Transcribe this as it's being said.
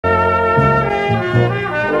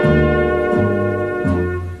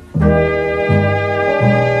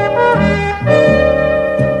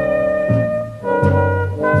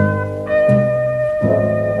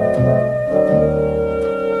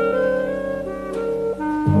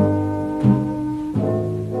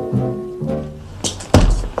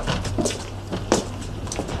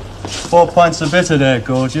4 pints of bitter there,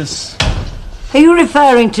 gorgeous. Are you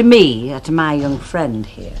referring to me or to my young friend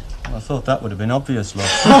here? I thought that would have been obvious, love.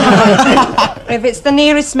 If it's the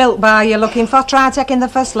nearest milk bar you're looking for, try taking the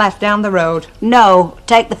first left down the road. No,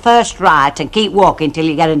 take the first right and keep walking till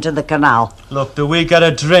you get into the canal. Look, do we get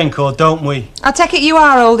a drink or don't we? I take it you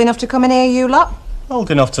are old enough to come in here, you lot?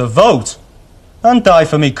 Old enough to vote and die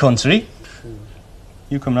for me country.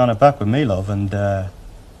 You come round and back with me, love, and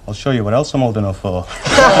I'll show you what else I'm old enough for.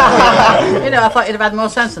 You know, I thought you'd have had more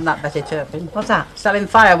sense than that, Betty Turpin. What's that? Selling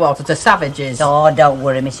firewater to savages. Oh, don't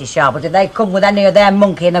worry, Mrs. Sharp, but if they come with any of their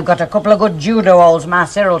monkey and have got a couple of good judo holds, my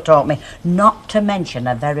Cyril taught me, not to mention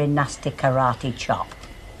a very nasty karate chop.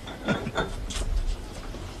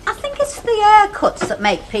 I think it's the haircuts that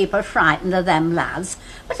make people frightened of them lads.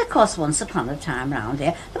 But of course, once upon a time round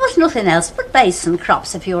here, there was nothing else but basin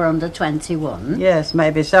crops if you were under 21. Yes,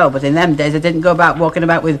 maybe so, but in them days they didn't go about walking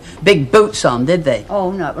about with big boots on, did they? Oh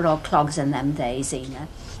no, it were all clogs in them days, Ena.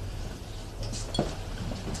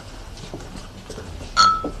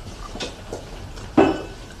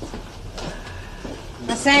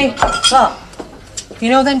 I say, What? you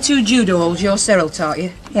know them 2 judo holds your Cyril taught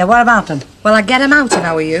you? Yeah, what about them? Well, I'd get them out if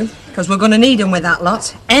I were you, because we're going to need them with that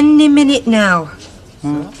lot any minute now. Hey,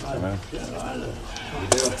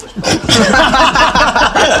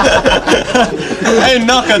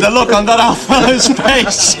 Knocker, the look on that old fella's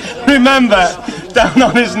face. Remember, down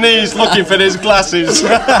on his knees looking for his glasses.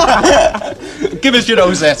 Give us your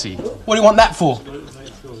rosetti. What do you want that for?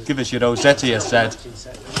 Give us your rosetti, I said.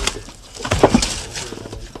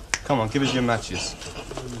 Come on, give us your matches.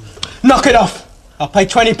 Knock it off! I'll pay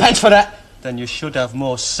 20 pence for that. Then you should have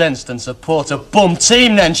more sense than support a bum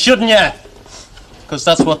team then, shouldn't you? Because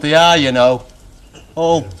that's what they are, you know.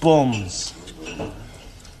 All bums.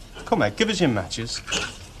 Come on, give us your matches.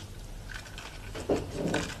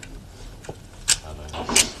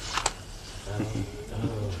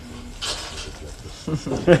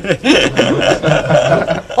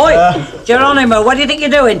 Oi, Geronimo, what do you think you're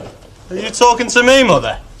doing? Are you talking to me,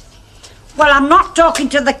 Mother? Well, I'm not talking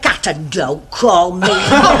to the cat, and don't call me.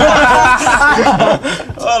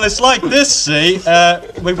 Well, it's like this, see.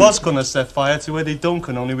 We was going to set fire to Eddie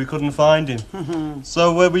Duncan, only we couldn't find him.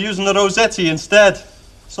 So we're using the Rosetti instead.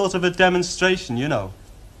 Sort of a demonstration, you know.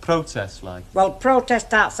 Protest, like. Well,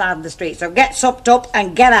 protest outside the street, so get supped up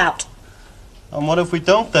and get out. And what if we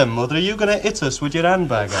don't then, Mother? Are you going to hit us with your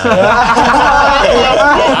handbag?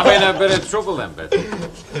 I'm in a bit of trouble then, Betty.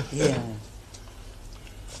 Yeah.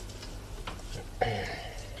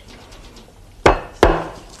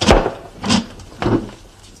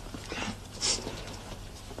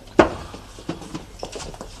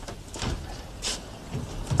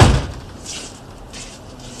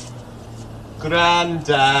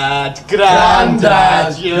 Grandad,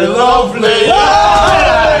 Grandad, you're lovely.